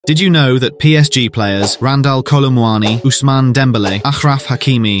Did you know that PSG players Kolo Muani, Ousmane Dembele, Achraf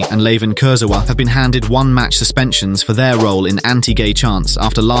Hakimi and Layvin Kurzawa have been handed one-match suspensions for their role in anti-gay chants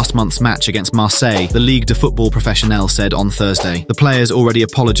after last month's match against Marseille, the Ligue de Football Professionnel said on Thursday. The players already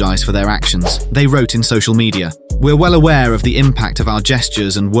apologised for their actions. They wrote in social media, "We're well aware of the impact of our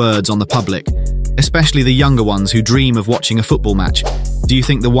gestures and words on the public, especially the younger ones who dream of watching a football match. Do you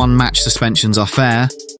think the one-match suspensions are fair?